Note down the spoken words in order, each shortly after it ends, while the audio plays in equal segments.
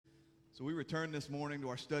So we return this morning to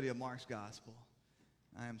our study of Mark's Gospel.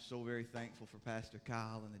 I am so very thankful for Pastor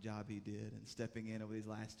Kyle and the job he did and stepping in over these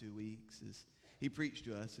last 2 weeks as he preached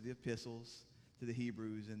to us, to the epistles, to the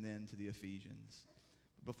Hebrews, and then to the Ephesians.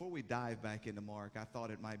 Before we dive back into Mark, I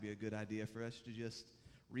thought it might be a good idea for us to just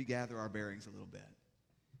regather our bearings a little bit.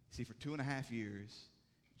 See, for 2.5 years,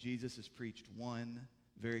 Jesus has preached one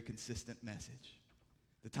very consistent message.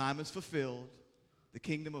 The time is fulfilled. The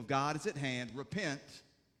kingdom of God is at hand. Repent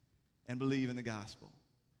and believe in the gospel.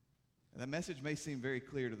 And that message may seem very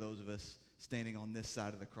clear to those of us standing on this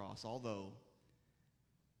side of the cross, although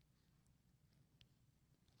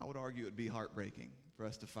I would argue it would be heartbreaking for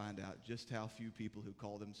us to find out just how few people who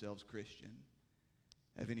call themselves Christian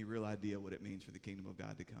have any real idea what it means for the kingdom of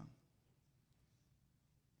God to come.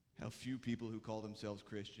 How few people who call themselves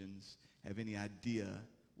Christians have any idea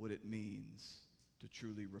what it means to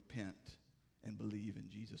truly repent and believe in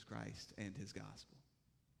Jesus Christ and his gospel.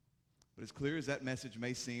 But as clear as that message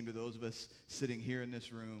may seem to those of us sitting here in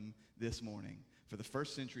this room this morning, for the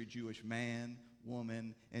first century Jewish man,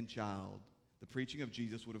 woman, and child, the preaching of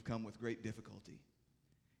Jesus would have come with great difficulty.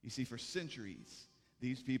 You see, for centuries,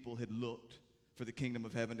 these people had looked for the kingdom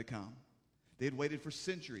of heaven to come. They had waited for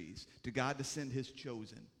centuries to God to send his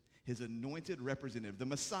chosen, his anointed representative, the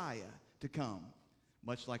Messiah, to come,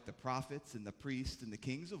 much like the prophets and the priests and the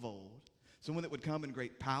kings of old, someone that would come in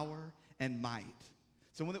great power and might,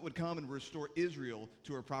 someone that would come and restore Israel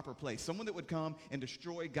to her proper place, someone that would come and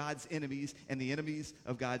destroy God's enemies and the enemies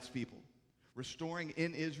of God's people, restoring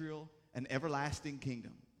in Israel an everlasting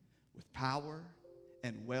kingdom with power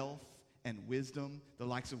and wealth and wisdom, the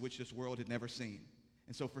likes of which this world had never seen.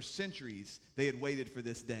 And so for centuries, they had waited for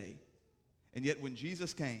this day. And yet when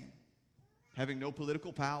Jesus came, having no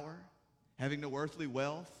political power, having no earthly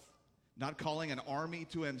wealth, not calling an army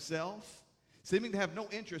to himself, seeming to have no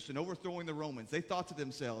interest in overthrowing the Romans, they thought to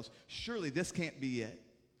themselves, surely this can't be it.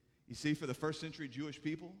 You see, for the first century Jewish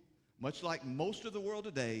people, much like most of the world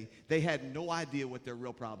today, they had no idea what their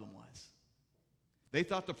real problem was. They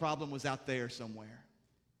thought the problem was out there somewhere.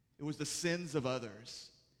 It was the sins of others.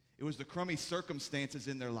 It was the crummy circumstances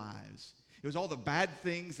in their lives. It was all the bad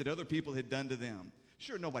things that other people had done to them.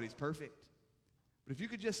 Sure, nobody's perfect. But if you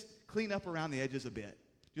could just clean up around the edges a bit,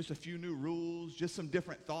 just a few new rules, just some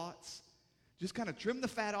different thoughts, just kind of trim the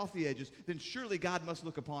fat off the edges, then surely God must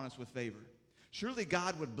look upon us with favor. Surely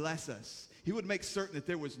God would bless us. He would make certain that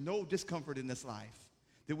there was no discomfort in this life,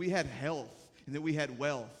 that we had health and that we had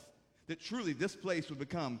wealth, that truly this place would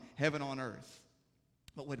become heaven on earth.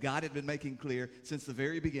 But what God had been making clear since the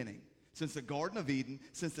very beginning, since the Garden of Eden,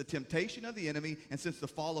 since the temptation of the enemy, and since the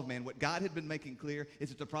fall of man, what God had been making clear is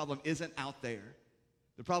that the problem isn't out there.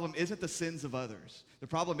 The problem isn't the sins of others. The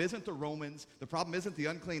problem isn't the Romans. The problem isn't the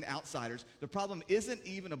unclean outsiders. The problem isn't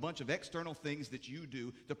even a bunch of external things that you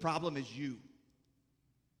do. The problem is you.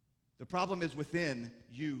 The problem is within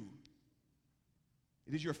you.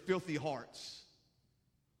 It is your filthy hearts.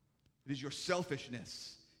 It is your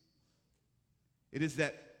selfishness. It is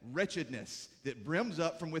that wretchedness that brims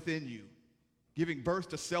up from within you, giving birth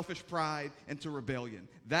to selfish pride and to rebellion.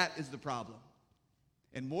 That is the problem.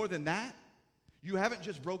 And more than that, you haven't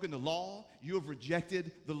just broken the law, you have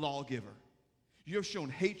rejected the lawgiver. You have shown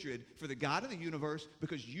hatred for the God of the universe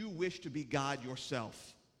because you wish to be God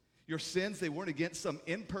yourself. Your sins, they weren't against some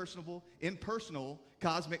impersonal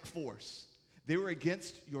cosmic force. They were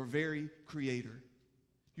against your very creator.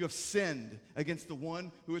 You have sinned against the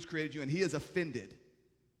one who has created you, and he is offended.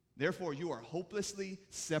 Therefore, you are hopelessly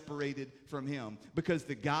separated from him because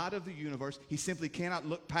the God of the universe, he simply cannot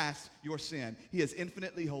look past your sin. He is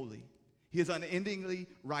infinitely holy. He is unendingly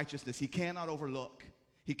righteousness. He cannot overlook.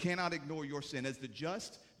 He cannot ignore your sin. As the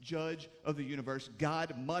just judge of the universe,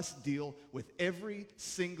 God must deal with every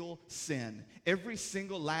single sin, every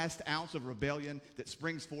single last ounce of rebellion that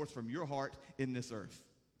springs forth from your heart in this earth.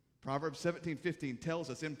 Proverbs 17:15 tells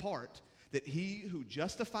us in part that he who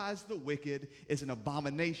justifies the wicked is an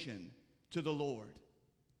abomination to the Lord.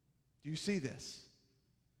 Do you see this?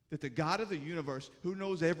 That the God of the universe, who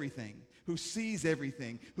knows everything, who sees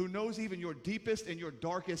everything, who knows even your deepest and your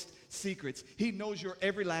darkest secrets, he knows your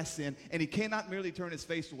every last sin, and he cannot merely turn his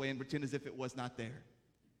face away and pretend as if it was not there.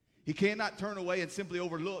 He cannot turn away and simply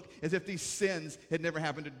overlook as if these sins had never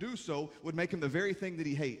happened. To do so would make him the very thing that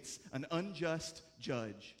he hates, an unjust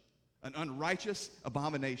judge, an unrighteous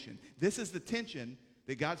abomination. This is the tension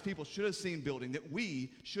that God's people should have seen building, that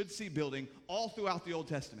we should see building all throughout the Old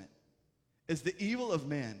Testament. As the evil of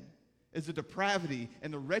men, as the depravity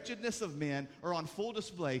and the wretchedness of men are on full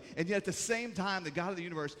display, and yet at the same time, the God of the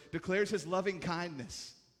universe declares his loving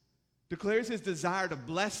kindness, declares his desire to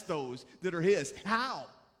bless those that are his. How?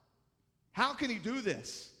 How can he do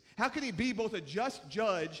this? How can he be both a just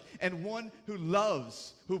judge and one who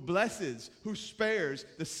loves, who blesses, who spares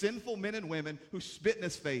the sinful men and women who spit in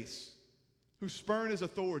his face, who spurn his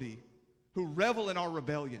authority, who revel in our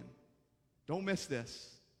rebellion? Don't miss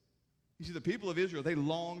this. You see, the people of Israel, they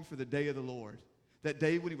longed for the day of the Lord, that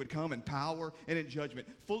day when he would come in power and in judgment,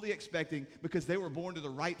 fully expecting, because they were born to the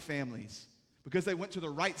right families, because they went to the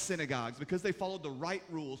right synagogues, because they followed the right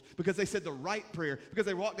rules, because they said the right prayer, because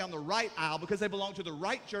they walked down the right aisle, because they belonged to the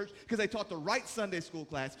right church, because they taught the right Sunday school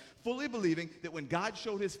class, fully believing that when God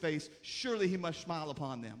showed his face, surely he must smile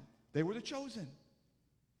upon them. They were the chosen.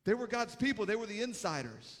 They were God's people. They were the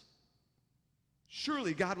insiders.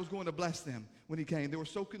 Surely God was going to bless them when he came. They were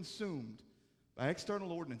so consumed by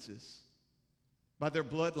external ordinances, by their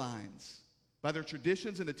bloodlines, by their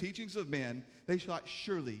traditions and the teachings of men, they thought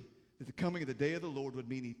surely that the coming of the day of the Lord would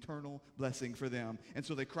mean eternal blessing for them. And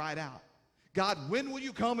so they cried out, God, when will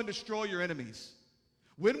you come and destroy your enemies?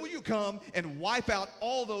 When will you come and wipe out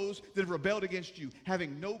all those that have rebelled against you,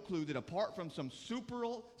 having no clue that apart from some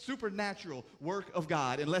supernatural work of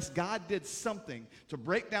God, unless God did something to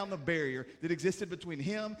break down the barrier that existed between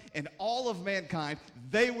him and all of mankind,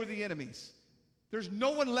 they were the enemies. There's no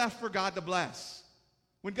one left for God to bless.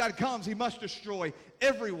 When God comes, he must destroy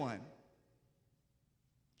everyone.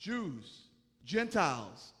 Jews,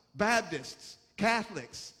 Gentiles, Baptists,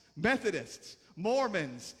 Catholics, Methodists,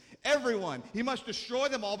 Mormons, everyone. He must destroy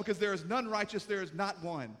them all because there is none righteous, there is not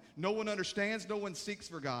one. No one understands, no one seeks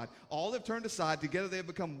for God. All have turned aside, together they have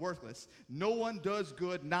become worthless. No one does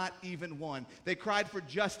good, not even one. They cried for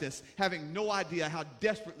justice, having no idea how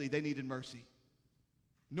desperately they needed mercy.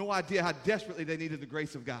 No idea how desperately they needed the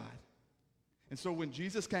grace of God. And so when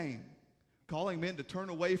Jesus came, calling men to turn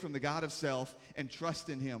away from the God of self and trust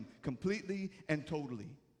in him completely and totally,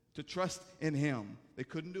 to trust in him, they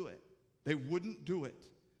couldn't do it. They wouldn't do it.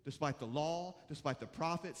 Despite the law, despite the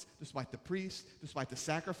prophets, despite the priests, despite the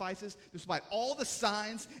sacrifices, despite all the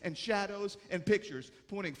signs and shadows and pictures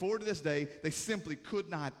pointing forward to this day, they simply could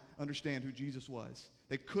not understand who Jesus was.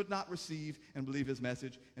 They could not receive and believe his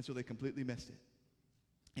message, and so they completely missed it.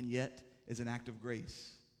 And yet, as an act of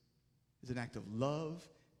grace, as an act of love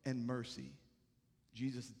and mercy,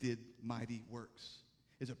 Jesus did mighty works.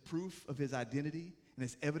 As a proof of his identity and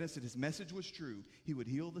as evidence that his message was true, he would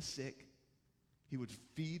heal the sick. He would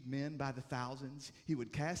feed men by the thousands. He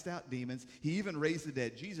would cast out demons. He even raised the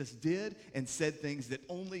dead. Jesus did and said things that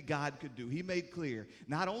only God could do. He made clear,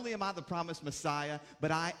 not only am I the promised Messiah,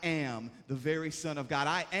 but I am the very Son of God.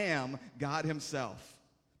 I am God himself.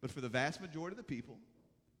 But for the vast majority of the people,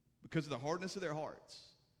 because of the hardness of their hearts,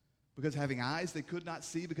 because having eyes they could not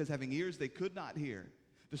see, because having ears they could not hear,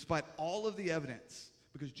 despite all of the evidence,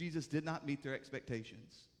 because Jesus did not meet their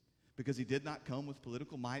expectations, because he did not come with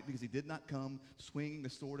political might, because he did not come swinging the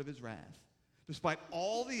sword of his wrath. Despite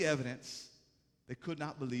all the evidence, they could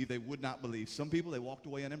not believe, they would not believe. Some people, they walked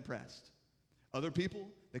away unimpressed. Other people,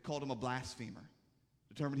 they called him a blasphemer,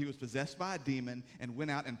 determined he was possessed by a demon, and went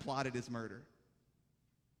out and plotted his murder.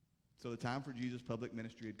 So the time for Jesus' public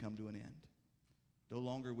ministry had come to an end. No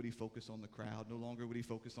longer would he focus on the crowd. No longer would he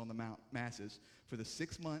focus on the masses. For the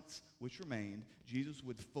 6 months which remained, Jesus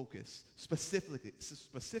would focus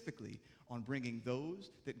specifically on bringing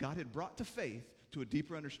those that God had brought to faith to a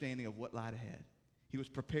deeper understanding of what lied ahead. He was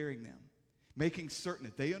preparing them, making certain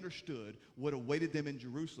that they understood what awaited them in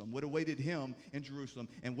Jerusalem, what awaited him in Jerusalem,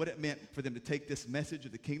 and what it meant for them to take this message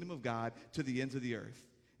of the kingdom of God to the ends of the earth.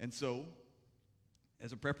 And so,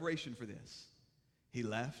 as a preparation for this, he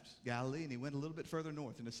left Galilee and he went a little bit further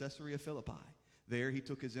north into Caesarea Philippi. There he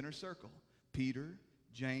took his inner circle, Peter,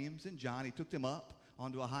 James, and John. He took them up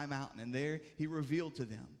onto a high mountain, and there he revealed to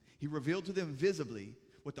them. He revealed to them visibly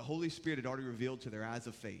what the Holy Spirit had already revealed to their eyes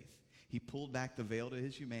of faith. He pulled back the veil to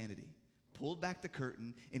his humanity, pulled back the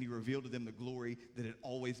curtain, and he revealed to them the glory that had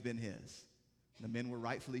always been his. The men were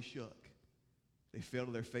rightfully shook. They fell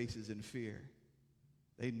to their faces in fear.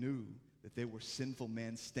 They knew that they were sinful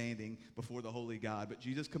men standing before the holy God. But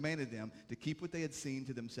Jesus commanded them to keep what they had seen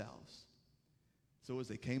to themselves. So as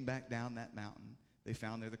they came back down that mountain, they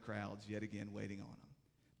found there the crowds yet again waiting on them.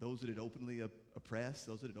 Those that had openly oppressed,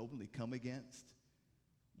 those that had openly come against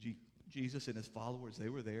Jesus and his followers, they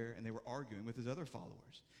were there and they were arguing with his other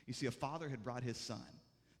followers. You see, a father had brought his son.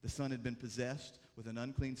 The son had been possessed with an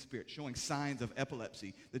unclean spirit, showing signs of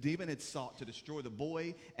epilepsy. The demon had sought to destroy the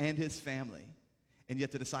boy and his family. And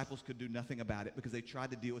yet the disciples could do nothing about it because they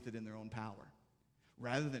tried to deal with it in their own power.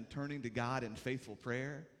 Rather than turning to God in faithful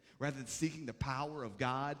prayer, rather than seeking the power of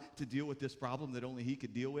God to deal with this problem that only he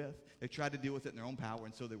could deal with, they tried to deal with it in their own power,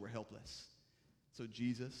 and so they were helpless. So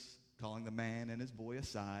Jesus, calling the man and his boy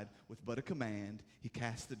aside with but a command, he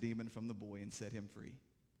cast the demon from the boy and set him free.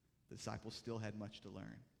 The disciples still had much to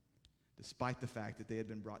learn. Despite the fact that they had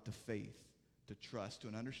been brought to faith, to trust, to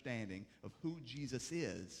an understanding of who Jesus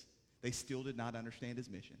is, they still did not understand his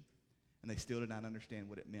mission. And they still did not understand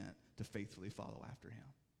what it meant to faithfully follow after him.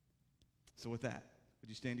 So with that, would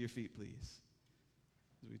you stand to your feet, please?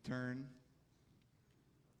 As we turn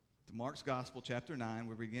to Mark's Gospel, chapter 9,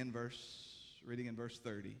 we begin reading in verse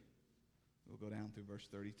 30. We'll go down through verse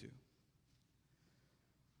 32.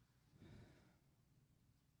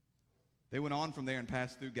 They went on from there and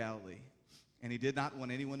passed through Galilee, and he did not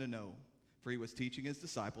want anyone to know, for he was teaching his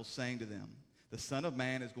disciples, saying to them, "The Son of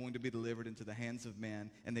Man is going to be delivered into the hands of men,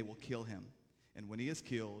 and they will kill him. And when he is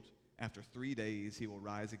killed, after 3 days he will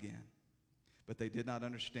rise again." But they did not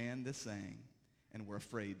understand this saying, and were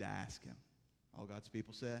afraid to ask him. All God's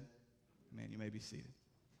people said, amen. You may be seated.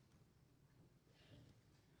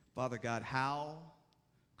 Father God, how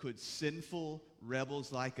could sinful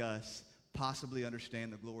rebels like us possibly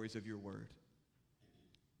understand the glories of your word?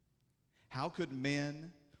 How could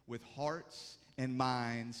men with hearts and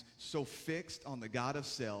minds so fixed on the God of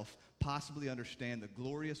self possibly understand the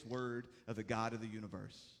glorious word of the God of the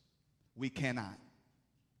universe? We cannot,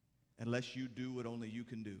 unless you do what only you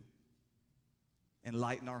can do.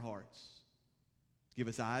 Enlighten our hearts. Give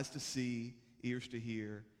us eyes to see, ears to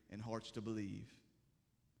hear, and hearts to believe.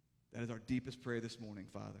 That is our deepest prayer this morning,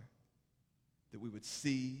 Father, that we would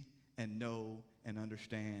see and know and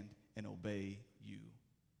understand and obey you,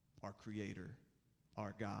 our Creator,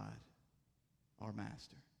 our God, our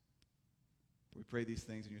Master. We pray these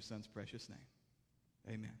things in your Son's precious name.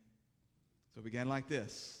 Amen. So it began like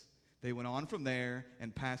this. They went on from there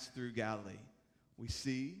and passed through Galilee. We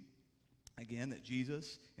see, again, that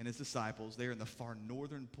Jesus and his disciples, they're in the far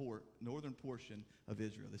northern portion of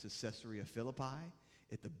Israel. This is Caesarea Philippi,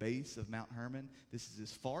 at the base of Mount Hermon. This is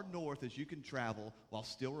as far north as you can travel while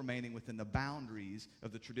still remaining within the boundaries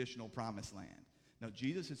of the traditional Promised Land. Now,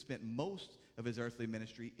 Jesus had spent most of his earthly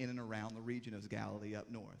ministry in and around the region of Galilee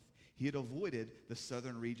up north. He had avoided the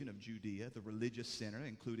southern region of Judea, the religious center,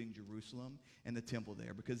 including Jerusalem and the temple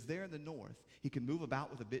there, because there in the north, he could move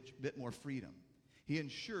about with a bit more freedom. He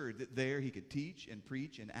ensured that there he could teach and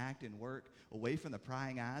preach and act and work away from the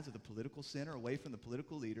prying eyes of the political center, away from the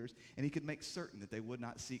political leaders, and he could make certain that they would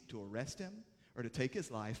not seek to arrest him or to take his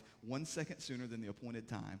life 1 second sooner than the appointed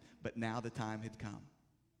time. But now the time had come.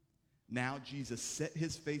 Now Jesus set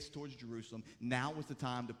his face towards Jerusalem. Now was the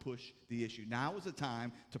time to push the issue. Now was the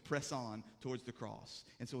time to press on towards the cross.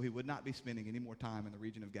 And so he would not be spending any more time in the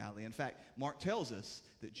region of Galilee. In fact, Mark tells us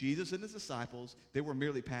that Jesus and his disciples, they were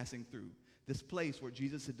merely passing through this place where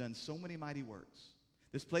Jesus had done so many mighty works.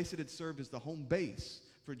 This place that had served as the home base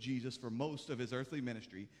for Jesus for most of his earthly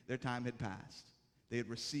ministry. Their time had passed. They had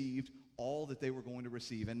received all that they were going to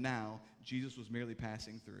receive, and now Jesus was merely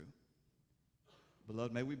passing through.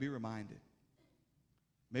 Beloved, may we be reminded.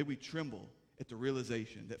 May we tremble at the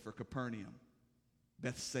realization that for Capernaum,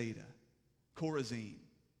 Bethsaida, Chorazin,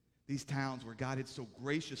 these towns where God had so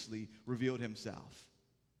graciously revealed himself,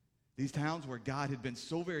 these towns where God had been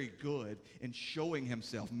so very good in showing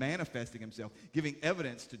himself, manifesting himself, giving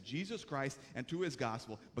evidence to Jesus Christ and to his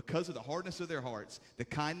gospel, because of the hardness of their hearts, the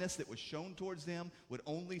kindness that was shown towards them would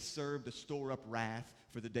only serve to store up wrath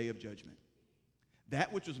for the day of judgment.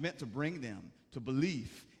 That which was meant to bring them to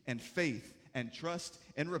belief and faith and trust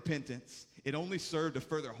and repentance, it only served to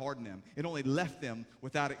further harden them. It only left them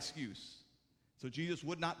without excuse. So Jesus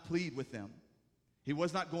would not plead with them. He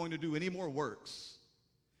was not going to do any more works.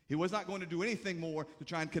 He was not going to do anything more to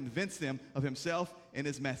try and convince them of himself and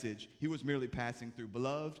his message. He was merely passing through.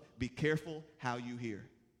 Beloved, be careful how you hear.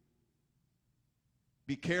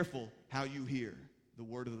 Be careful how you hear the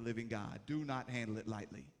word of the living God. Do not handle it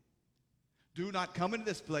lightly. Do not come into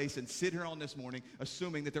this place and sit here on this morning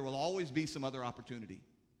assuming that there will always be some other opportunity,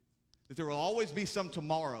 that there will always be some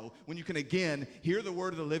tomorrow when you can again hear the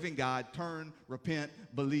word of the living God, turn, repent,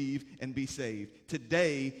 believe, and be saved.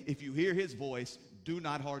 Today, if you hear his voice, do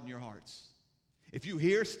not harden your hearts. If you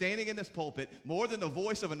hear standing in this pulpit more than the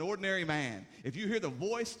voice of an ordinary man, if you hear the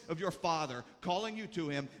voice of your Father calling you to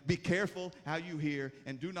him, be careful how you hear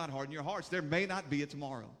and do not harden your hearts. There may not be a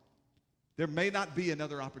tomorrow. There may not be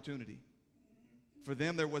another opportunity. For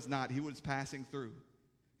them there was not. He was passing through.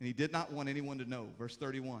 And he did not want anyone to know. Verse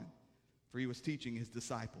 31, for he was teaching his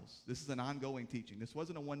disciples. This is an ongoing teaching. This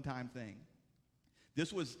wasn't a one-time thing.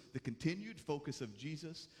 This was the continued focus of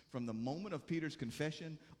Jesus from the moment of Peter's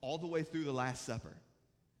confession all the way through the Last Supper.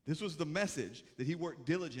 This was the message that he worked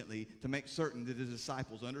diligently to make certain that his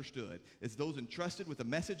disciples understood. As those entrusted with the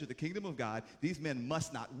message of the kingdom of God,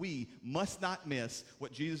 we must not miss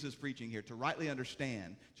what Jesus is preaching here. To rightly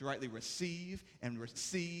understand, to rightly receive and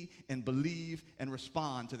see and believe and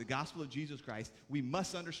respond to the gospel of Jesus Christ, we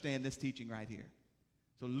must understand this teaching right here.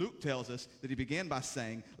 So Luke tells us that he began by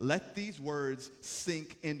saying, let these words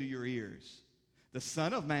sink into your ears. The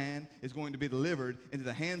Son of Man is going to be delivered into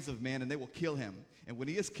the hands of men, and they will kill him. And when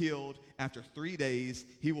he is killed, after 3 days,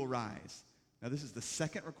 he will rise. Now, this is the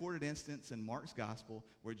second recorded instance in Mark's gospel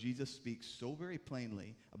where Jesus speaks so very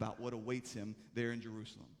plainly about what awaits him there in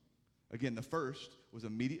Jerusalem. Again, the first was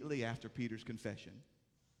immediately after Peter's confession.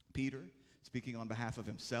 Peter, speaking on behalf of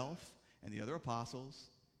himself and the other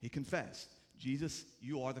apostles, he confessed, Jesus,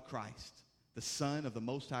 you are the Christ, the Son of the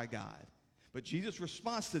Most High God. But Jesus'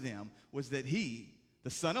 response to them was that he, the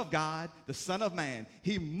Son of God, the Son of Man,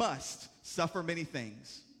 he must suffer many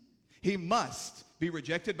things. He must be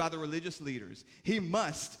rejected by the religious leaders. He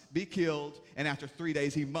must be killed, and after 3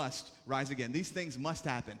 days, he must rise again. These things must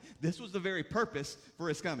happen. This was the very purpose for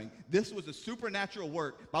his coming. This was a supernatural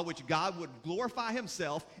work by which God would glorify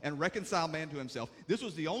himself and reconcile man to himself. This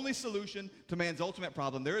was the only solution to man's ultimate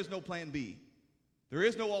problem. There is no plan B. There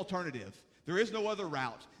is no alternative. There is no other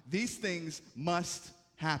route. These things must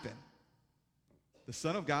happen. The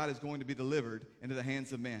Son of God is going to be delivered into the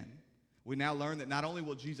hands of men. We now learn that not only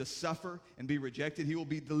will Jesus suffer and be rejected, he will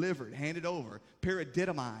be delivered, handed over.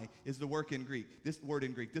 Paradidomai is the word in Greek. This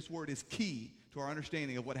word is key to our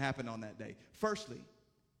understanding of what happened on that day. Firstly,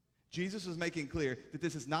 Jesus is making clear that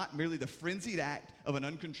this is not merely the frenzied act of an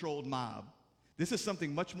uncontrolled mob. This is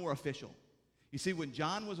something much more official. You see, when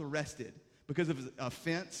John was arrested because of his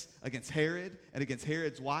offense against Herod and against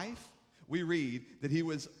Herod's wife, we read that he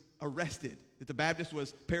was arrested, that the Baptist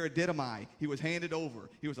was paradidomai. He was handed over.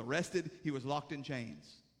 He was arrested. He was locked in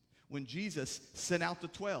chains. When Jesus sent out the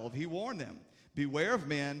 12, he warned them, beware of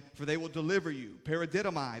men, for they will deliver you,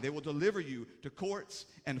 paradidomai, they will deliver you to courts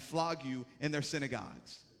and flog you in their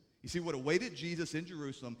synagogues. You see, what awaited Jesus in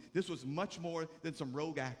Jerusalem, this was much more than some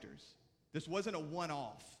rogue actors. This wasn't a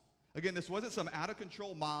one-off. Again, this wasn't some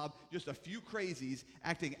out-of-control mob, just a few crazies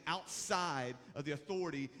acting outside of the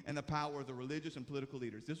authority and the power of the religious and political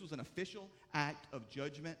leaders. This was an official act of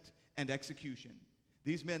judgment and execution.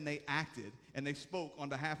 These men, they acted and they spoke on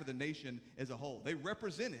behalf of the nation as a whole. They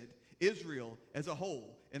represented Israel as a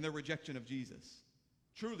whole in their rejection of Jesus.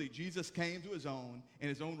 Truly, Jesus came to his own, and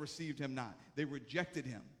his own received him not. They rejected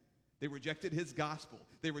him. They rejected his gospel.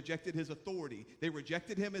 They rejected his authority. They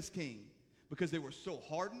rejected him as king, because they were so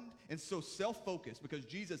hardened and so self-focused, because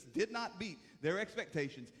Jesus did not meet their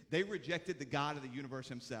expectations. They rejected the God of the universe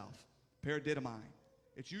himself. Paradidomai.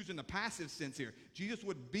 It's used in the passive sense here. Jesus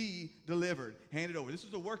would be delivered, handed over. This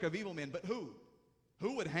is the work of evil men, but who?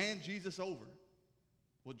 Who would hand Jesus over?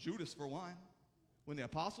 Well, Judas, for one. When the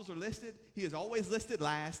apostles are listed, he is always listed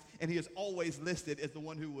last, and he is always listed as the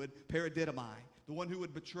one who would paradidomai, the one who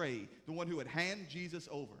would betray, the one who would hand Jesus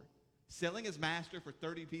over, selling his master for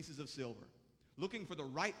 30 pieces of silver, looking for the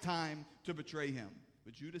right time to betray him.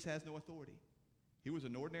 But Judas has no authority. He was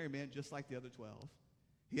an ordinary man just like the other 12.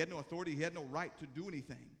 He had no authority. He had no right to do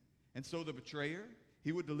anything. And so the betrayer,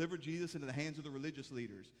 he would deliver Jesus into the hands of the religious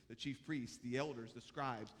leaders, the chief priests, the elders, the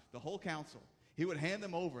scribes, the whole council. He would hand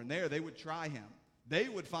them over, and there they would try him. They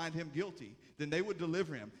would find him guilty. Then they would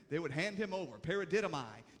deliver him. They would hand him over,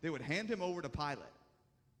 paradidomai. They would hand him over to Pilate,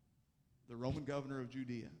 the Roman governor of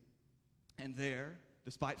Judea. And there,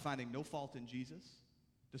 despite finding no fault in Jesus,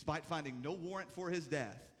 despite finding no warrant for his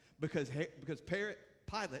death, because Pilate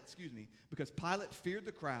feared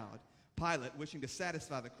the crowd, Pilate, wishing to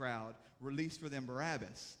satisfy the crowd, released for them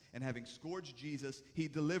Barabbas. And having scourged Jesus, he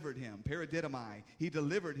delivered him, paradidomai, he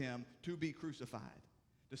delivered him to be crucified.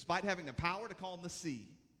 Despite having the power to calm the sea,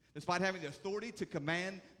 despite having the authority to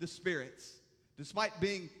command the spirits, despite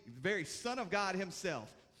being the very Son of God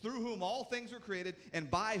himself, through whom all things are created and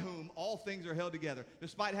by whom all things are held together,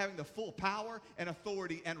 despite having the full power and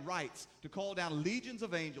authority and rights to call down legions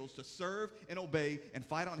of angels to serve and obey and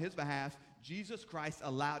fight on his behalf, Jesus Christ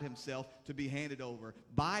allowed himself to be handed over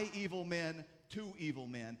by evil men to evil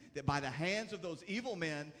men, that by the hands of those evil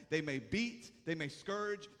men they may beat, they may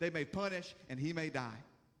scourge, they may punish, and he may die.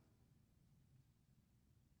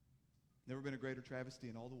 Never been a greater travesty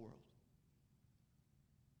in all the world.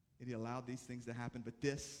 And he allowed these things to happen, but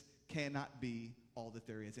this cannot be all that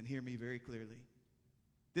there is. And hear me very clearly.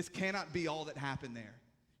 This cannot be all that happened there.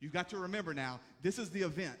 You've got to remember now, this is the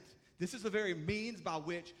event. This is the very means by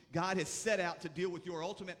which God has set out to deal with your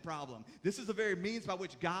ultimate problem. This is the very means by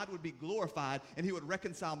which God would be glorified and he would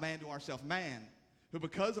reconcile man to ourselves. Man who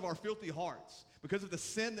because of our filthy hearts, because of the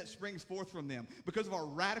sin that springs forth from them, because of our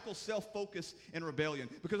radical self-focus and rebellion,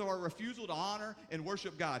 because of our refusal to honor and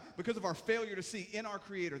worship God, because of our failure to see in our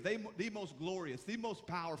Creator the most glorious, the most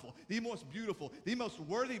powerful, the most beautiful, the most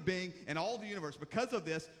worthy being in all the universe, because of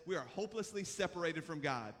this, we are hopelessly separated from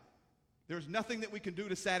God. There's nothing that we can do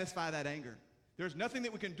to satisfy that anger. There's nothing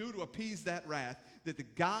that we can do to appease that wrath, that the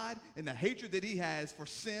God and the hatred that he has for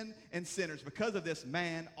sin and sinners, because of this,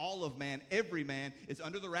 man, all of man, every man is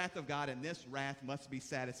under the wrath of God, and this wrath must be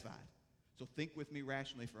satisfied. So think with me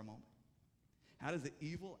rationally for a moment. How does the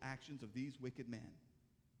evil actions of these wicked men,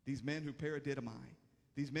 these men who paradidomai,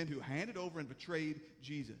 these men who handed over and betrayed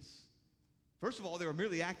Jesus, first of all, they were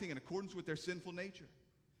merely acting in accordance with their sinful nature.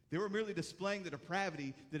 They were merely displaying the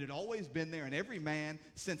depravity that had always been there in every man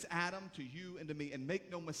since Adam to you and to me. And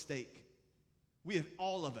make no mistake, we have,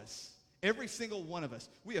 all of us, every single one of us,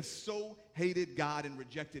 we have so hated God and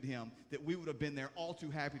rejected him that we would have been there all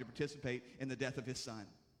too happy to participate in the death of his son.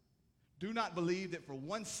 Do not believe that for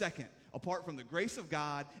 1 second, apart from the grace of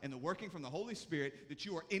God and the working from the Holy Spirit, that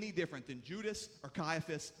you are any different than Judas or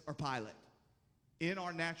Caiaphas or Pilate. In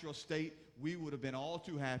our natural state, we would have been all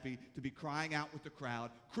too happy to be crying out with the crowd,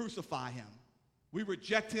 crucify him. We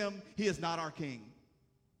reject him. He is not our king.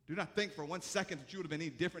 Do not think for 1 second that you would have been any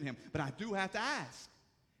different than him. But I do have to ask,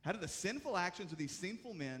 how do the sinful actions of these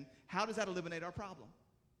sinful men, how does that eliminate our problem?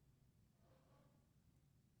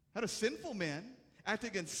 How do sinful men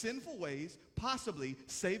acting in sinful ways possibly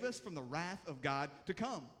save us from the wrath of God to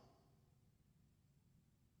come?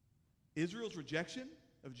 Israel's rejection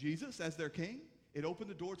of Jesus as their king, it opened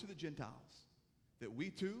the door to the Gentiles, that we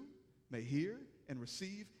too may hear and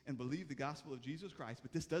receive and believe the gospel of Jesus Christ.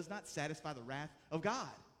 But this does not satisfy the wrath of God.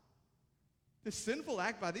 This sinful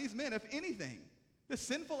act by these men, if anything, this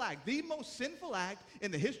sinful act, the most sinful act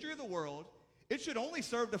in the history of the world, it should only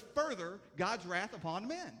serve to further God's wrath upon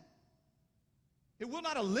men. It will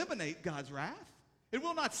not eliminate God's wrath. It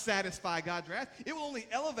will not satisfy God's wrath. It will only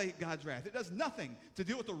elevate God's wrath. It does nothing to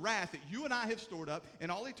deal with the wrath that you and I have stored up in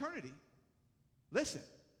all eternity. Listen,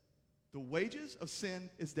 the wages of sin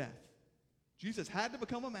is death. Jesus had to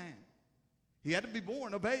become a man. He had to be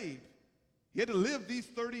born a babe. He had to live these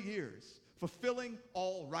 30 years, fulfilling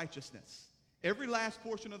all righteousness, every last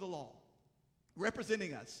portion of the law,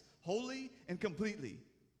 representing us wholly and completely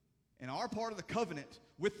in our part of the covenant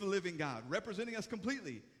with the living God, representing us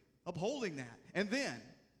completely, upholding that. And then,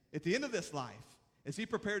 at the end of this life, as he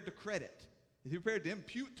prepared to credit, as he prepared to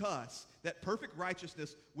impute to us that perfect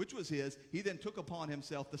righteousness which was his, he then took upon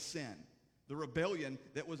himself the sin, the rebellion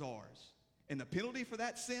that was ours. And the penalty for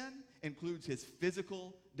that sin includes his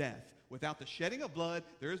physical death. Without the shedding of blood,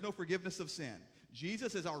 there is no forgiveness of sin.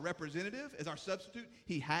 Jesus is our representative, as our substitute.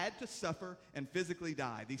 He had to suffer and physically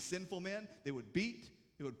die. These sinful men, they would beat,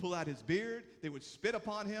 they would pull out his beard, they would spit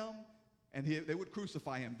upon him, and they would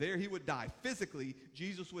crucify him. There he would die. Physically,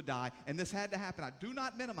 Jesus would die, and this had to happen. I do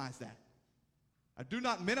not minimize that. I do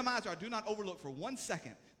not minimize or I do not overlook for 1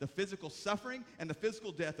 second the physical suffering and the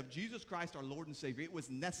physical death of Jesus Christ, our Lord and Savior. It was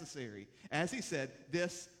necessary. As he said,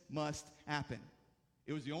 this must happen.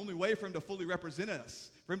 It was the only way for him to fully represent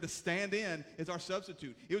us, for him to stand in as our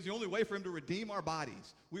substitute. It was the only way for him to redeem our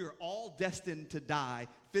bodies. We are all destined to die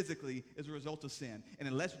physically as a result of sin. And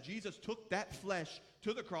unless Jesus took that flesh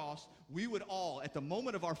to the cross, we would all, at the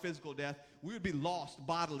moment of our physical death, we would be lost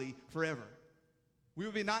bodily forever. We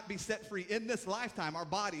would not be set free in this lifetime. Our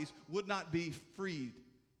bodies would not be freed,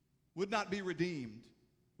 would not be redeemed.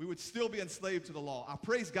 We would still be enslaved to the law. I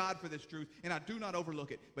praise God for this truth, and I do not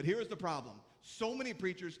overlook it. But here is the problem. So many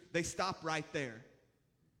preachers, they stop right there.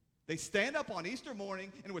 They stand up on Easter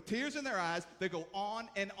morning, and with tears in their eyes, they go on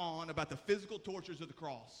and on about the physical tortures of the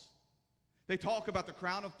cross. They talk about the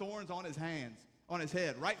crown of thorns on his hands, on his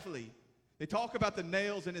head, rightfully. They talk about the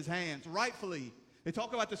nails in his hands, rightfully. They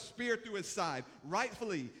talk about the spear through his side,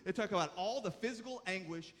 rightfully. They talk about all the physical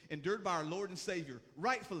anguish endured by our Lord and Savior,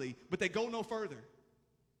 rightfully, but they go no further.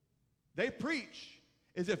 They preach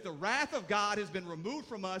as if the wrath of God has been removed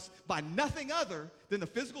from us by nothing other than the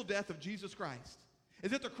physical death of Jesus Christ.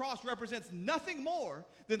 As if the cross represents nothing more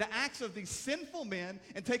than the acts of these sinful men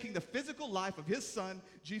and taking the physical life of his son,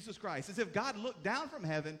 Jesus Christ. As if God looked down from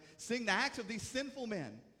heaven, seeing the acts of these sinful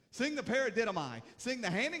men, seeing the paradidomai, seeing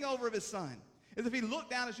the handing over of his son. As if he looked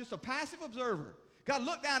down as just a passive observer. God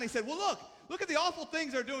looked down and he said, well, look at the awful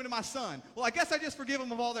things they're doing to my son. Well, I guess I just forgive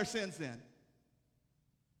them of all their sins then.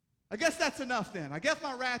 I guess that's enough then. I guess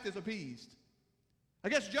my wrath is appeased. I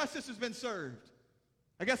guess justice has been served.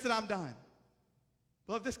 I guess that I'm done.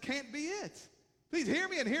 Beloved, this can't be it. Please hear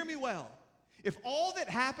me and hear me well. If all that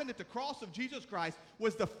happened at the cross of Jesus Christ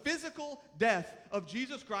was the physical death of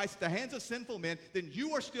Jesus Christ at the hands of sinful men, then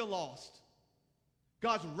you are still lost.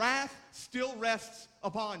 God's wrath still rests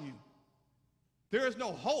upon you. There is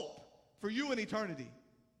no hope for you in eternity.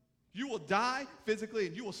 You will die physically,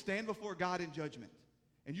 and you will stand before God in judgment.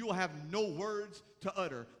 And you will have no words to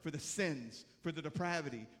utter for the sins, for the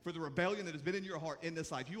depravity, for the rebellion that has been in your heart in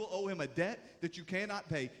this life. You will owe him a debt that you cannot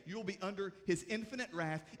pay. You will be under his infinite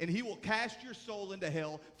wrath, and he will cast your soul into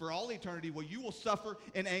hell for all eternity, where you will suffer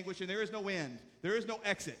in anguish, and there is no end. There is no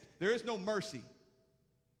exit. There is no mercy.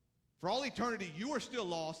 For all eternity, you are still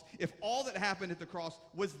lost if all that happened at the cross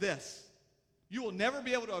was this. You will never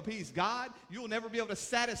be able to appease God. You will never be able to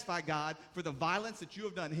satisfy God for the violence that you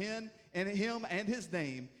have done him and his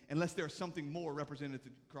name, unless there is something more represented at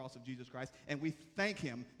the cross of Jesus Christ. And we thank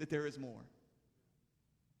him that there is more.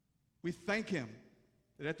 We thank him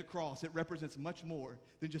that at the cross it represents much more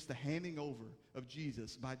than just the handing over of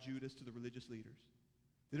Jesus by Judas to the religious leaders.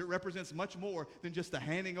 That it represents much more than just the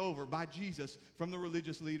handing over by Jesus from the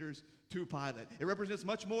religious leaders to Pilate. It represents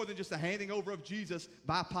much more than just the handing over of Jesus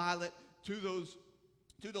by Pilate to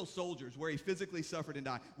those soldiers where he physically suffered and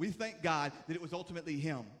died. We thank God that it was ultimately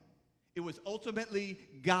him. It was ultimately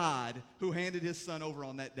God who handed his son over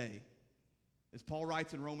on that day. As Paul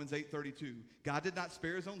writes in Romans 8:32, God did not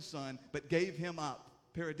spare his own son, but gave him up.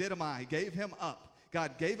 Paradidomai, gave him up.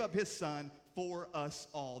 God gave up his son for us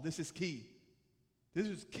all. This is key. This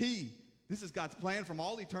is key. This is God's plan from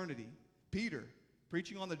all eternity. Peter,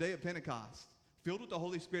 preaching on the day of Pentecost, filled with the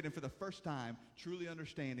Holy Spirit, and for the first time, truly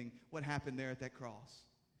understanding what happened there at that cross.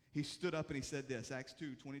 He stood up and he said this, Acts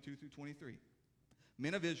 2:22-23.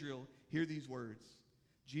 Men of Israel, hear these words.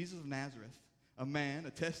 Jesus of Nazareth, a man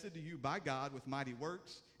attested to you by God with mighty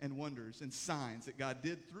works and wonders and signs that God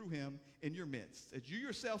did through him in your midst. As you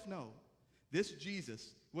yourself know, this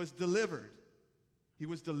Jesus was delivered. He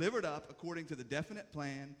was delivered up according to the definite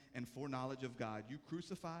plan and foreknowledge of God. You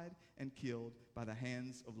crucified and killed by the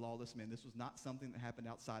hands of lawless men. This was not something that happened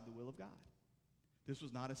outside the will of God. This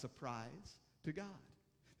was not a surprise to God.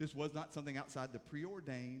 This was not something outside the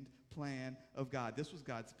preordained plan of God. This was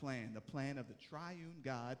God's plan, the plan of the triune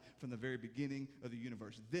God from the very beginning of the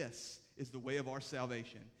universe. This is the way of our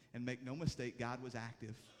salvation. And make no mistake, God was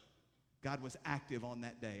active. God was active on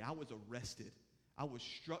that day. I was arrested. I was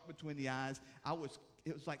struck between the eyes.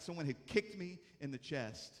 It was like someone had kicked me in the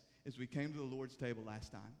chest as we came to the Lord's table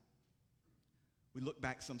last time. We look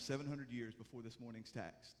back some 700 years before this morning's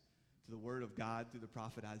text to the word of God through the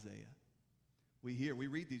prophet Isaiah. We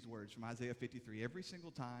read these words from Isaiah 53 every single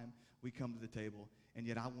time we come to the table, and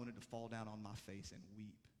yet I wanted to fall down on my face and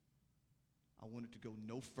weep. I wanted to go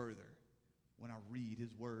no further when I read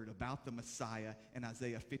his word about the Messiah in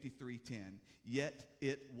Isaiah 53:10. Yet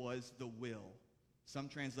it was the will. Some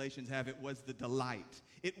translations have it was the delight.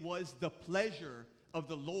 It was the pleasure of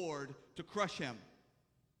the Lord to crush him.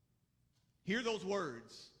 Hear those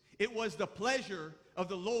words. It was the pleasure of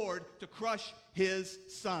the Lord to crush his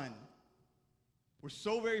son. We're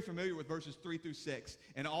so very familiar with verses 3-6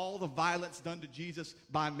 and all the violence done to Jesus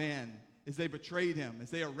by men as they betrayed him,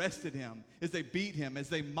 as they arrested him, as they beat him, as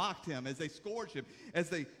they mocked him, as they scourged him, as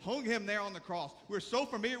they hung him there on the cross. We're so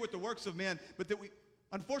familiar with the works of men, but that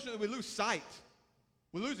unfortunately we lose sight.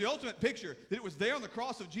 We lose the ultimate picture that it was there on the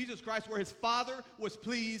cross of Jesus Christ where his Father was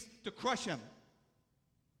pleased to crush him.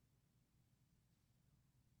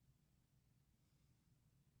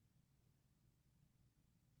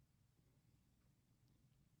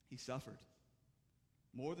 He suffered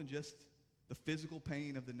more than just the physical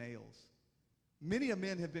pain of the nails. Many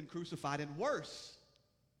men have been crucified, and worse.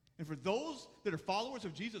 And for those that are followers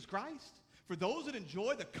of Jesus Christ, for those that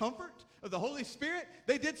enjoy the comfort of the Holy Spirit,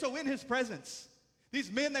 they did so in his presence.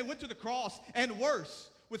 These men, they went to the cross, and worse,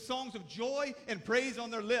 with songs of joy and praise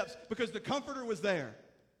on their lips because the Comforter was there.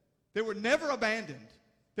 They were never abandoned.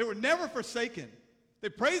 They were never forsaken. They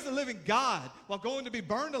praised the living God while going to be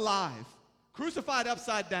burned alive, crucified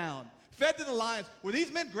upside down, fed to the lions. Were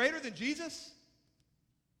these men greater than Jesus?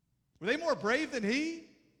 Were they more brave than he?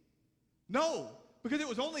 No, because it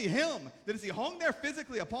was only him that as he hung there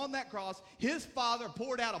physically upon that cross, his Father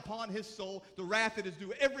poured out upon his soul the wrath that is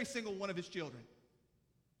due every single one of his children.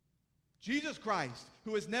 Jesus Christ,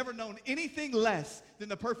 who has never known anything less than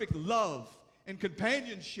the perfect love and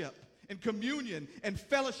companionship and communion and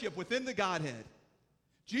fellowship within the Godhead.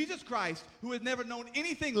 Jesus Christ, who had never known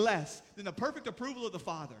anything less than the perfect approval of the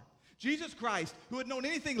Father. Jesus Christ, who had known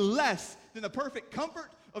anything less than the perfect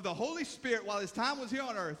comfort of the Holy Spirit while his time was here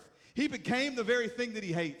on earth, he became the very thing that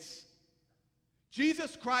he hates.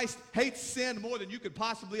 Jesus Christ hates sin more than you could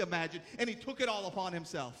possibly imagine, and he took it all upon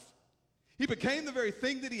himself. He became the very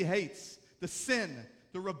thing that he hates the sin,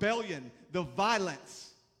 the rebellion, the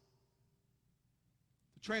violence,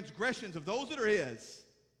 the transgressions of those that are his,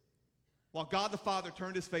 while God the Father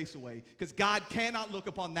turned his face away. Because God cannot look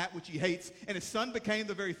upon that which he hates, and his Son became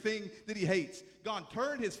the very thing that he hates. God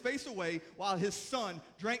turned his face away while his Son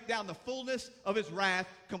drank down the fullness of his wrath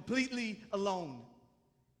completely alone.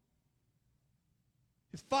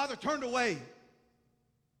 His Father turned away.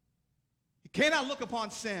 He cannot look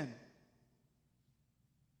upon sin.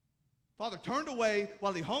 Father turned away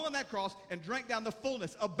while he hung on that cross and drank down the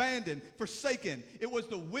fullness, abandoned, forsaken. It was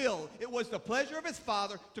the will, it was the pleasure of his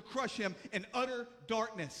Father to crush him in utter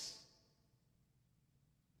darkness.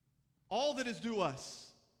 All that is due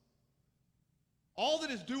us, all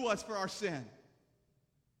that is due us for our sin,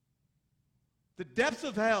 the depths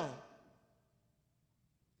of hell,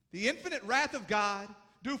 the infinite wrath of God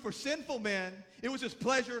due for sinful men, it was his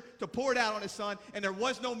pleasure to pour it out on his Son, and there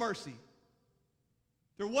was no mercy.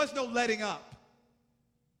 There was no letting up.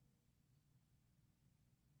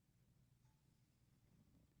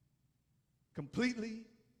 Completely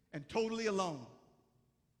and totally alone,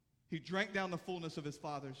 he drank down the fullness of his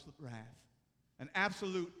Father's wrath. An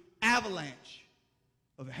absolute avalanche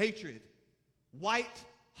of hatred,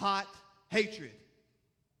 white-hot hatred,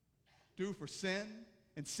 due for sin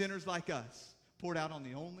and sinners like us, poured out on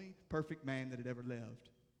the only perfect man that had ever lived,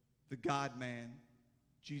 the God-man,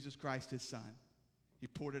 Jesus Christ, his Son. He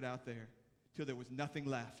poured it out there till there was nothing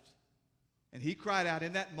left. And he cried out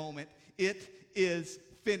in that moment, "It is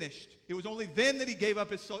finished." It was only then that he gave up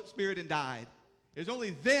his spirit and died. It was only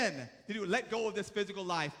then that he would let go of this physical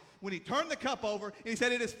life. When he turned the cup over and he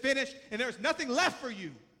said, "It is finished," and there's nothing left for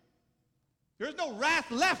you. There's no wrath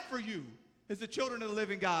left for you as the children of the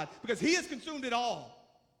living God, because he has consumed it all.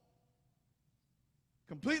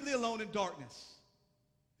 Completely alone in darkness,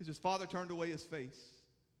 as his Father turned away his face.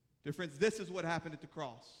 Dear friends, this is what happened at the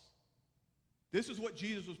cross. This is what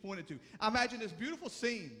Jesus was pointed to. I imagine this beautiful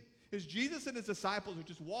scene as Jesus and his disciples are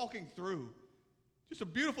just walking through. Just a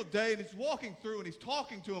beautiful day, and he's walking through, and he's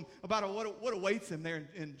talking to them about what awaits him there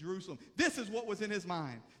in Jerusalem. This is what was in his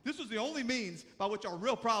mind. This was the only means by which our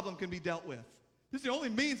real problem can be dealt with. This is the only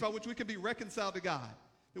means by which we can be reconciled to God.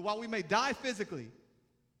 That while we may die physically,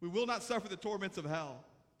 we will not suffer the torments of hell.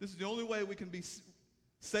 This is the only way we can be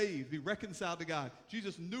saved, be reconciled to God.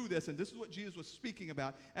 Jesus knew this, and this is what Jesus was speaking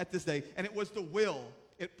about at this day. And it was the will.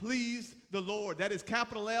 It pleased the Lord. That is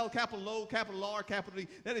capital L, capital O, capital R, capital E.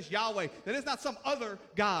 That is Yahweh. That is not some other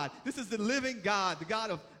God. This is the living God, the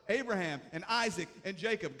God of Abraham and Isaac and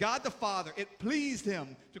Jacob. God the Father. It pleased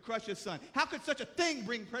him to crush his Son. How could such a thing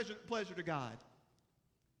bring pleasure to God?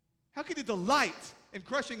 How could he delight in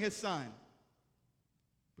crushing his Son?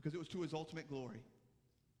 Because it was to his ultimate glory.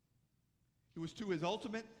 It was to his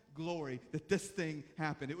ultimate glory that this thing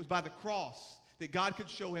happened. It was by the cross that God could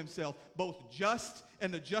show himself both just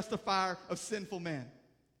and the justifier of sinful men.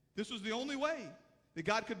 This was the only way that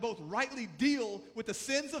God could both rightly deal with the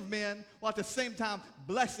sins of men while at the same time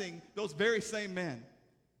blessing those very same men.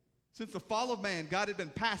 Since the fall of man, God had been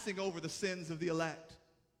passing over the sins of the elect.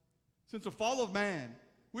 Since the fall of man,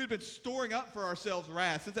 we had been storing up for ourselves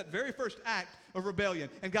wrath since that very first act of rebellion,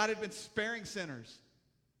 and God had been sparing sinners.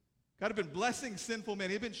 God had been blessing sinful men.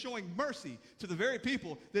 He had been showing mercy to the very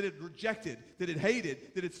people that had rejected, that had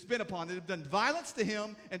hated, that had spit upon, that had done violence to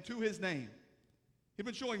him and to his name. He'd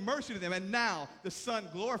been showing mercy to them, and now the Son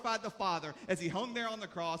glorified the Father as he hung there on the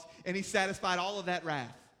cross, and he satisfied all of that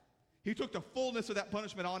wrath. He took the fullness of that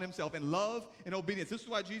punishment on himself in love and obedience. This is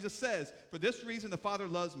why Jesus says, "For this reason the Father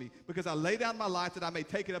loves me, because I lay down my life that I may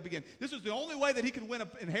take it up again." This is the only way that he could win an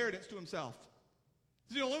inheritance to himself.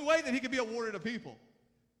 This is the only way that he could be awarded a people.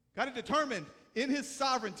 God had determined in his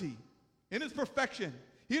sovereignty, in his perfection,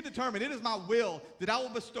 he had determined, it is my will that I will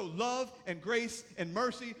bestow love and grace and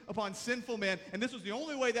mercy upon sinful men. And this was the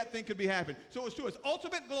only way that thing could be happened. So it was to his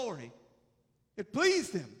ultimate glory. It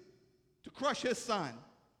pleased him to crush his Son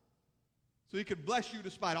so he could bless you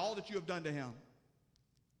despite all that you have done to him.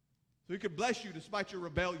 So he could bless you despite your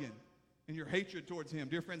rebellion and your hatred towards him.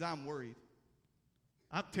 Dear friends, I'm worried.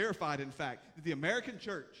 I'm terrified, in fact, that the American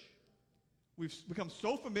church, we've become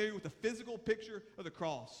so familiar with the physical picture of the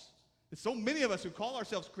cross. That so many of us who call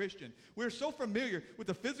ourselves Christian, we're so familiar with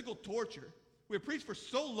the physical torture. We have preached for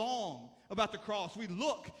so long about the cross. We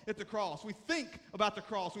look at the cross. We think about the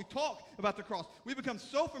cross. We talk about the cross. We've become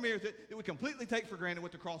so familiar with it that we completely take for granted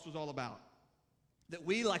what the cross was all about. That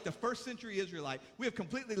we, like the first century Israelite, we have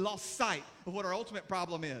completely lost sight of what our ultimate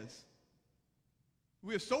problem is.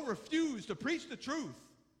 We have so refused to preach the truth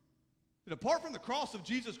that apart from the cross of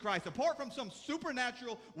Jesus Christ, apart from some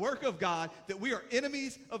supernatural work of God, that we are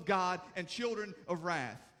enemies of God and children of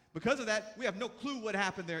wrath. Because of that, we have no clue what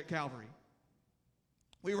happened there at Calvary.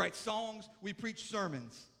 We write songs. We preach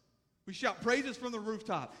sermons. We shout praises from the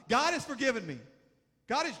rooftop. God has forgiven me.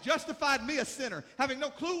 God has justified me, a sinner, having no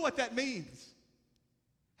clue what that means.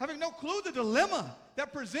 Having no clue the dilemma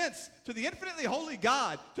that presents to the infinitely holy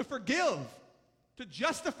God to forgive, to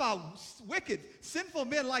justify wicked, sinful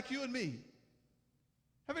men like you and me.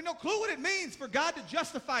 Having no clue what it means for God to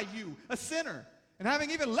justify you, a sinner, and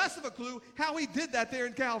having even less of a clue how he did that there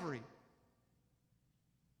in Calvary.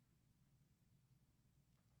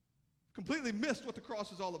 Completely missed what the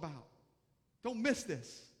cross is all about. Don't miss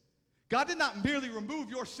this. God did not merely remove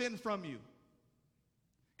your sin from you.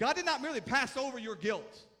 God did not merely pass over your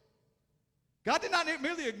guilt. God did not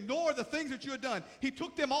merely ignore the things that you had done. He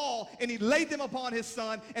took them all and he laid them upon his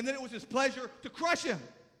son, and then it was his pleasure to crush him.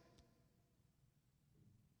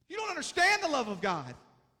 You don't understand the love of God.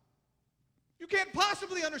 You can't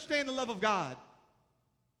possibly understand the love of God.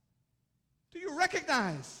 Do you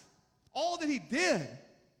recognize all that he did,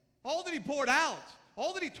 all that he poured out,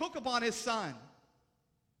 all that he took upon his son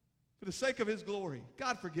for the sake of his glory?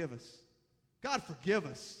 God forgive us. God forgive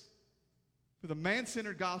us for the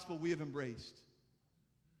man-centered gospel we have embraced.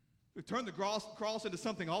 We've turned the cross into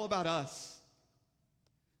something all about us,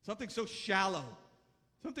 something so shallow,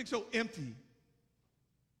 something so empty,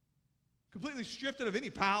 completely stripped it of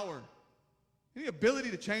any power, any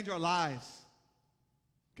ability to change our lives.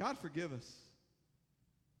 God forgive us.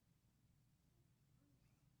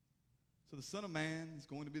 So the Son of Man is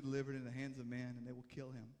going to be delivered into the hands of men, and they will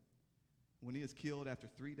kill him. When he is killed, after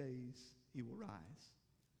 3 days, he will rise.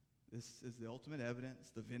 This is the ultimate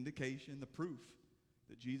evidence, the vindication, the proof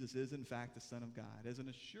that Jesus is, in fact, the Son of God, as an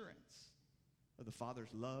assurance of the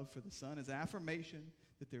Father's love for the Son, as affirmation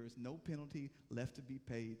that there is no penalty left to be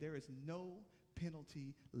paid. There is no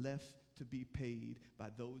penalty left to be paid by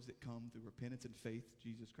those that come through repentance and faith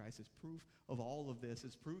in Jesus Christ. As proof of all of this,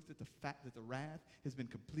 as proof that the fact that the wrath has been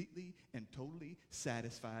completely and totally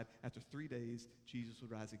satisfied. After 3 days, Jesus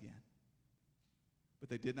would rise again. But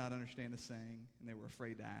they did not understand the saying, and they were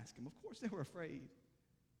afraid to ask him. Of course they were afraid.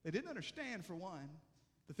 They didn't understand, for one.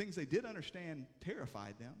 The things they did understand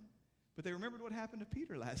terrified them. But they remembered what happened to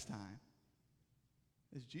Peter last time.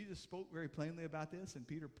 As Jesus spoke very plainly about this, and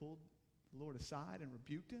Peter pulled the Lord aside and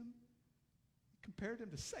rebuked him, he compared him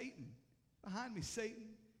to Satan. Behind me,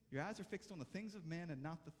 Satan, your eyes are fixed on the things of men and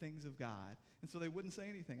not the things of God. And so they wouldn't say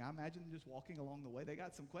anything. I imagine them just walking along the way. They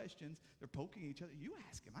got some questions. They're poking each other. You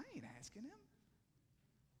ask him. I ain't asking him.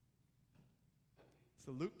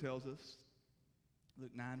 So Luke tells us,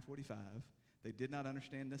 Luke 9:45, they did not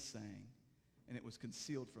understand this saying, and it was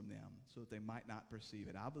concealed from them so that they might not perceive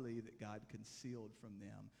it. I believe that God concealed from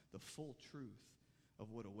them the full truth of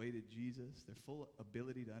what awaited Jesus, their full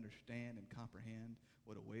ability to understand and comprehend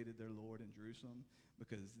what awaited their Lord in Jerusalem,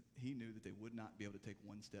 because he knew that they would not be able to take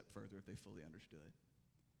one step further if they fully understood.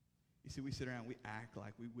 You see, we sit around, we act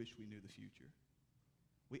like we wish we knew the future.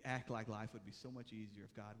 We act like life would be so much easier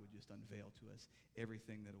if God would just unveil to us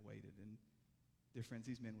everything that awaited. And, dear friends,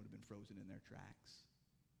 these men would have been frozen in their tracks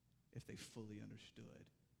if they fully understood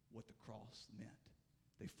what the cross meant.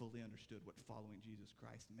 They fully understood what following Jesus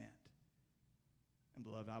Christ meant. And,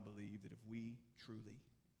 beloved, I believe that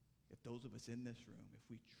if those of us in this room, if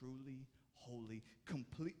we truly, wholly,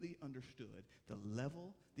 completely understood the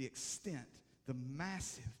level, the extent, the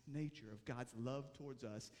massive nature of God's love towards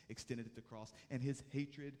us extended at the cross, and his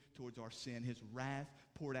hatred towards our sin, his wrath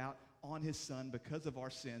poured out on his son because of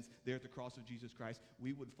our sins there at the cross of Jesus Christ,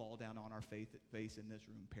 we would fall down on our face in this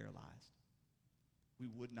room paralyzed. We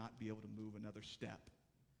would not be able to move another step.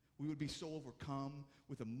 We would be so overcome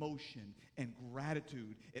with emotion and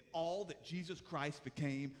gratitude at all that Jesus Christ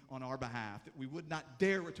became on our behalf that we would not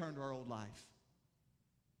dare return to our old life.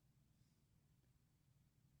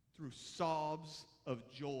 Through sobs of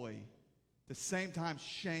joy, at the same time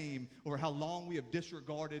shame over how long we have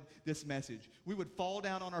disregarded this message. We would fall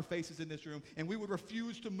down on our faces in this room and we would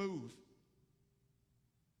refuse to move.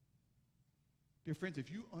 Dear friends, if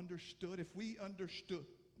we understood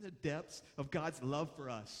the depths of God's love for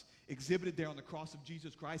us exhibited there on the cross of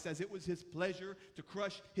Jesus Christ as it was his pleasure to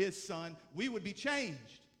crush his son, we would be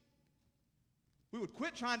changed. We would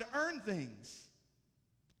quit trying to earn things.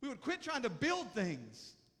 We would quit trying to build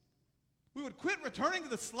things. We would quit returning to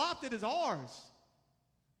the slop that is ours.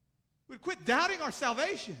 We would quit doubting our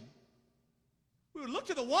salvation. We would look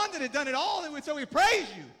to the one that had done it all and we'd say, we praise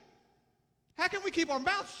you. How can we keep our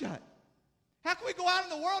mouths shut? How can we go out in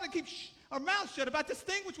the world and keep our mouths shut about this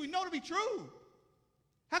thing which we know to be true?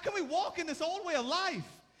 How can we walk in this old way of life?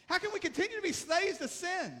 How can we continue to be slaves to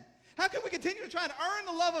sin? How can we continue to try and earn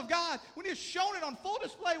the love of God when he has shown it on full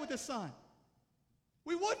display with his son?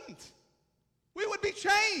 We wouldn't. We would be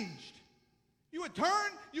changed. You would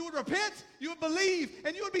turn, you would repent, you would believe,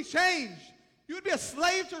 and you would be changed. You would be a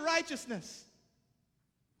slave to righteousness.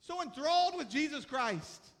 So enthralled with Jesus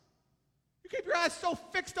Christ. You keep your eyes so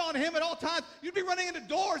fixed on him at all times, you'd be running into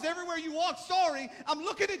doors everywhere you walk. Sorry, I'm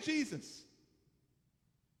looking at Jesus.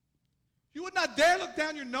 You would not dare look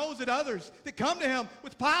down your nose at others that come to him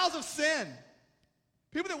with piles of sin.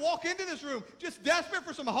 People that walk into this room just desperate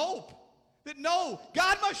for some hope. That know,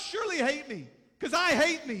 God must surely hate me because I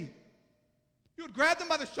hate me. You would grab them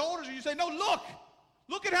by the shoulders and you say, no,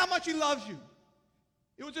 look at how much he loves you.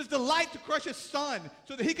 It was his delight to crush his son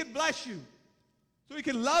so that he could bless you, so he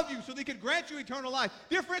could love you, so that he could grant you eternal life.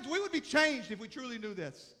 Dear friends, we would be changed if we truly knew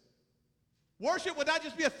this. Worship would not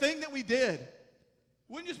just be a thing that we did. It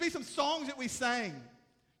wouldn't just be some songs that we sang.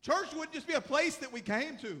 Church wouldn't just be a place that we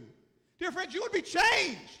came to. Dear friends, you would be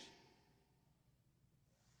changed.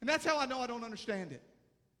 And that's how I know I don't understand it.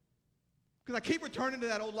 Because I keep returning to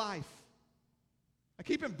that old life. I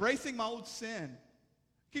keep embracing my old sin.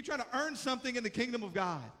 I keep trying to earn something in the kingdom of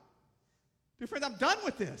God. Dear friends, I'm done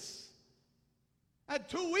with this. I had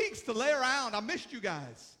 2 weeks to lay around. I missed you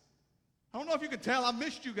guys. I don't know if you can tell, I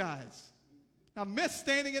missed you guys. I miss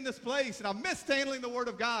standing in this place, and I miss handling the Word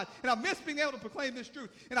of God, and I miss being able to proclaim this truth.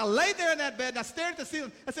 And I laid there in that bed, and I stared at the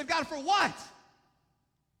ceiling. I said, God, for what?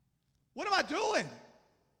 What am I doing?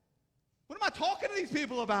 What am I talking to these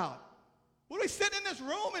people about? What are we sitting in this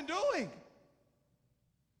room and doing?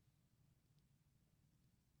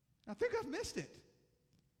 I think I've missed it.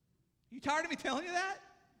 You tired of me telling you that?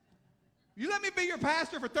 You let me be your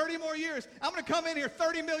pastor for 30 more years. I'm going to come in here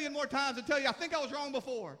 30 million more times and tell you I think I was wrong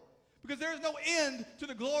before. Because there is no end to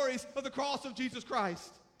the glories of the cross of Jesus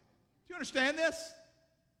Christ. Do you understand this?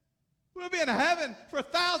 We'll be in heaven for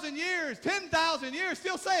 1,000 years, 10,000 years,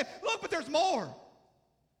 still saying, look, but there's more.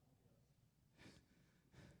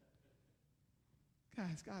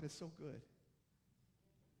 Guys, God is so good.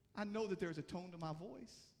 I know that there's a tone to my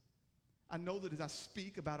voice. I know that as I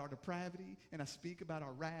speak about our depravity and I speak about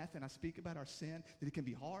our wrath and I speak about our sin, that it can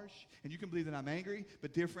be harsh and you can believe that I'm angry.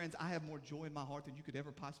 But dear friends, I have more joy in my heart than you could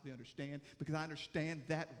ever possibly understand, because I understand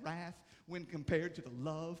that wrath when compared to the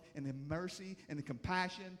love and the mercy and the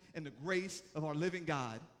compassion and the grace of our living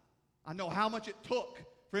God. I know how much it took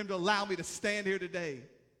for him to allow me to stand here today.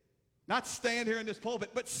 Not stand here in this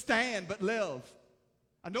pulpit, but stand, but live.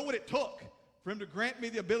 I know what it took for him to grant me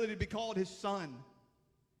the ability to be called his son.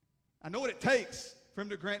 I know what it takes for him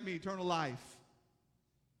to grant me eternal life.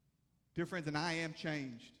 Dear friends, and I am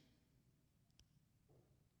changed.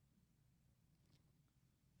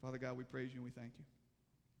 Father God, we praise you and we thank you.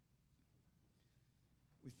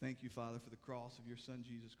 We thank you, Father, for the cross of your Son,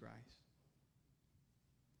 Jesus Christ.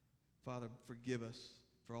 Father, forgive us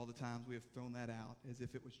for all the times we have thrown that out as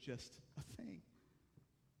if it was just a thing.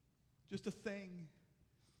 Just a thing.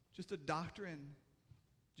 Just a doctrine.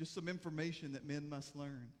 Just some information that men must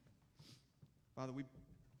learn. Father, we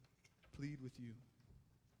plead with you.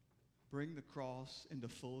 Bring the cross into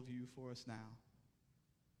full view for us now.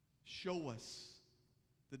 Show us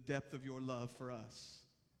the depth of your love for us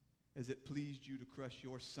as it pleased you to crush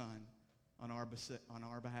your Son on our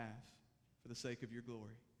behalf for the sake of your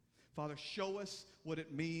glory. Father, show us what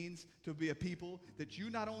it means to be a people that you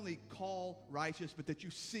not only call righteous, but that you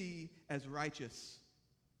see as righteous.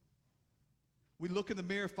 We look in the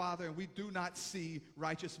mirror, Father, and we do not see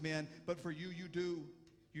righteous men, but for you, you do.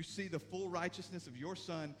 You see the full righteousness of your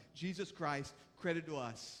Son, Jesus Christ, credited to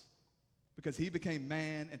us because he became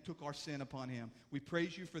man and took our sin upon him. We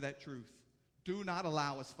praise you for that truth. Do not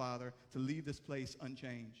allow us, Father, to leave this place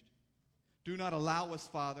unchanged. Do not allow us,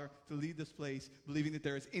 Father, to leave this place believing that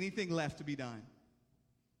there is anything left to be done.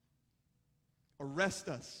 Arrest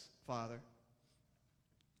us, Father.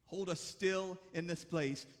 Hold us still in this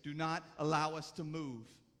place. Do not allow us to move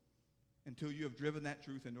until you have driven that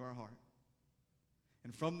truth into our heart.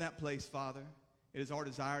 And from that place, Father, it is our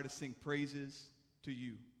desire to sing praises to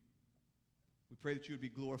you. We pray that you would be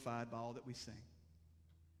glorified by all that we sing.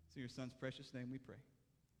 It's in your Son's precious name we pray.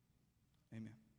 Amen.